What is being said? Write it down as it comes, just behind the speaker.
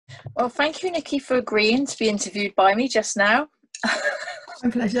Well, thank you, Nikki, for agreeing to be interviewed by me just now. My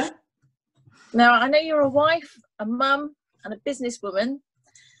pleasure. Now, I know you're a wife, a mum, and a businesswoman,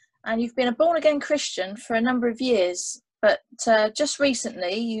 and you've been a born-again Christian for a number of years, but just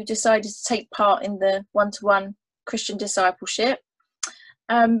recently you decided to take part in the One Christian Discipleship.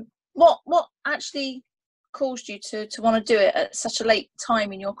 What actually caused you to want to do it at such a late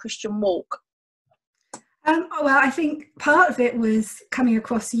time in your Christian walk? Well, I think part of it was coming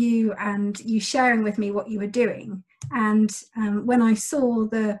across you and you sharing with me what you were doing. And when I saw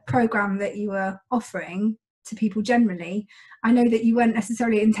the programme that you were offering to people generally, I know that you weren't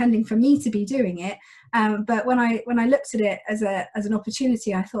necessarily intending for me to be doing it. But when I looked at it as an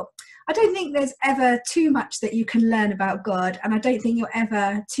opportunity, I thought, I don't think there's ever too much that you can learn about God. And I don't think you're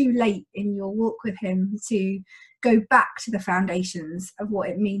ever too late in your walk with him to go back to the foundations of what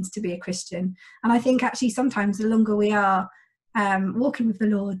it means to be a Christian. And I think actually sometimes the longer we are walking with the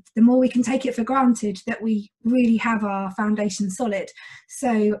Lord, the more we can take it for granted that we really have our foundation solid.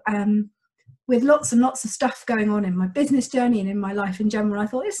 So with lots and lots of stuff going on in my business journey and in my life in general, I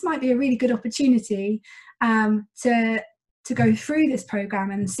thought this might be a really good opportunity to go through this program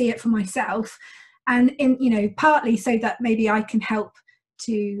and see it for myself, and partly so that maybe I can help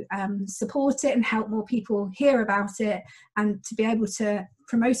to support it and help more people hear about it, and to be able to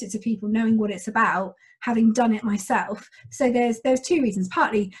promote it to people knowing what it's about, having done it myself. So there's two reasons: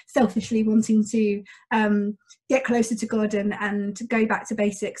 partly selfishly wanting to get closer to God and go back to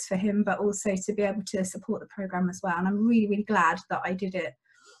basics for him, but also to be able to support the program as well. And I'm really, really glad that I did it.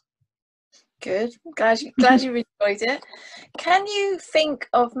 Good. Glad you enjoyed it. Can you think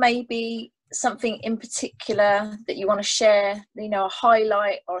of maybe something in particular that you want to share, a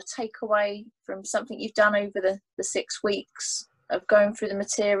highlight or a takeaway from something you've done over the 6 weeks of going through the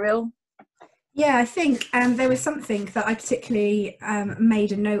material? Yeah, I think there was something that I particularly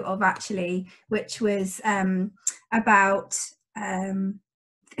made a note of, actually, which was about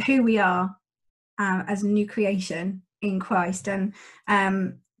who we are as a new creation in Christ, and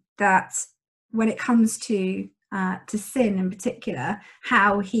that when it comes to sin in particular,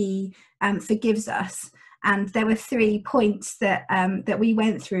 how he forgives us. And there were 3 points that we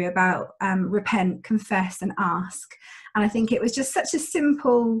went through about repent, confess, and ask. And I think it was just such a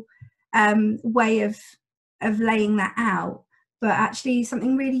simple way of laying that out, but actually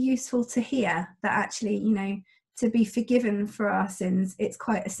something really useful to hear, that actually, to be forgiven for our sins, it's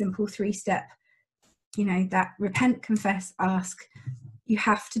quite a simple 3-step, that repent, confess, ask. You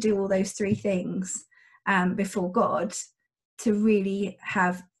have to do all those 3 things before God to really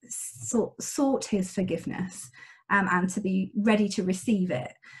have sought his forgiveness and to be ready to receive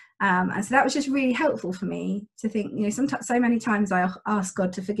it. And so that was just really helpful for me to think, sometimes, so many times I ask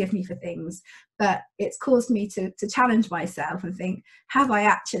God to forgive me for things, but it's caused me to challenge myself and think, have I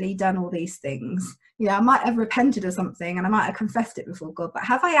actually done all these things? I might have repented of something and I might have confessed it before God, but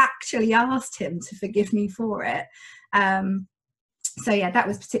have I actually asked him to forgive me for it? So yeah, that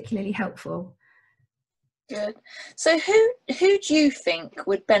was particularly helpful. Good. So who do you think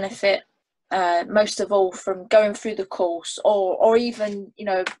would benefit most of all from going through the course, or even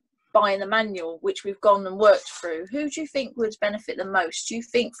buying the manual, which we've gone and worked through? Who do you think would benefit the most? Do you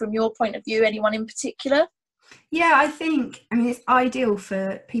think, from your point of view, anyone in particular? Yeah, I think, it's ideal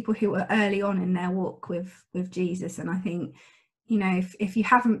for people who are early on in their walk with Jesus. And I think, if you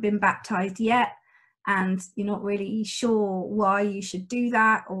haven't been baptized yet and you're not really sure why you should do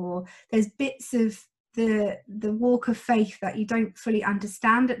that, or there's bits of the walk of faith that you don't fully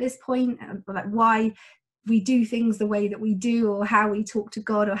understand at this point, like why we do things the way that we do, or how we talk to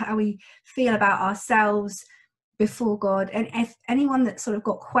God, or how we feel about ourselves before God. And if anyone that's sort of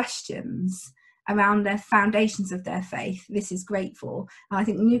got questions around their foundations of their faith, this is great for. And I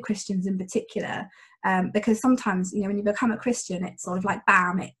think new Christians in particular, because sometimes, when you become a Christian, it's sort of like,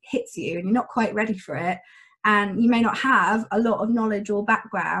 bam, it hits you and you're not quite ready for it. And you may not have a lot of knowledge or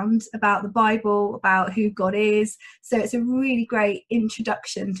background about the Bible, about who God is. So it's a really great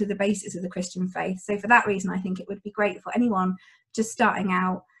introduction to the basics of the Christian faith. So for that reason, I think it would be great for anyone just starting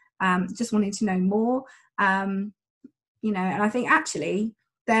out, just wanting to know more. And I think actually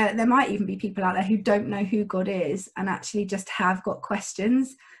there might even be people out there who don't know who God is and actually just have got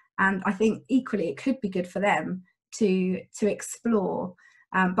questions. And I think equally it could be good for them to explore.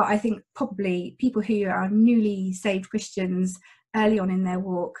 But I think probably people who are newly saved Christians early on in their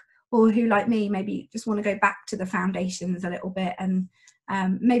walk, or who, like me, maybe just want to go back to the foundations a little bit, and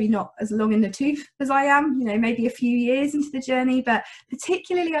maybe not as long in the tooth as I am, maybe a few years into the journey. But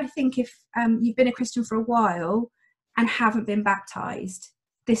particularly, I think if you've been a Christian for a while and haven't been baptized,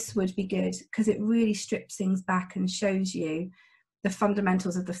 this would be good, because it really strips things back and shows you the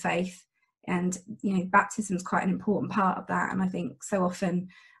fundamentals of the faith. And, you know, baptism is quite an important part of that. And I think so often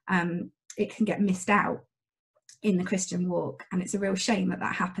it can get missed out in the Christian walk. And it's a real shame that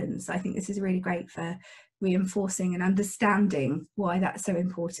that happens. So I think this is really great for reinforcing and understanding why that's so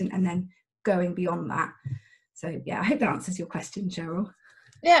important and then going beyond that. So yeah, I hope that answers your question, Cheryl.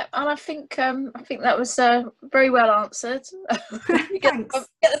 Yeah, and I think that was very well answered. Thanks.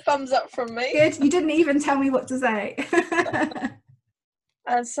 Get the thumbs up from me. Good. You didn't even tell me what to say.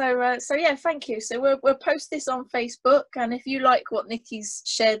 And so yeah, thank you. So we'll post this on Facebook, and if you like what Nikki's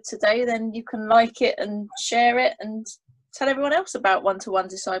shared today, then you can like it and share it and tell everyone else about one-to-one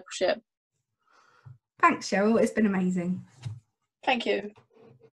discipleship. Thanks, Cheryl. It's been amazing. Thank you.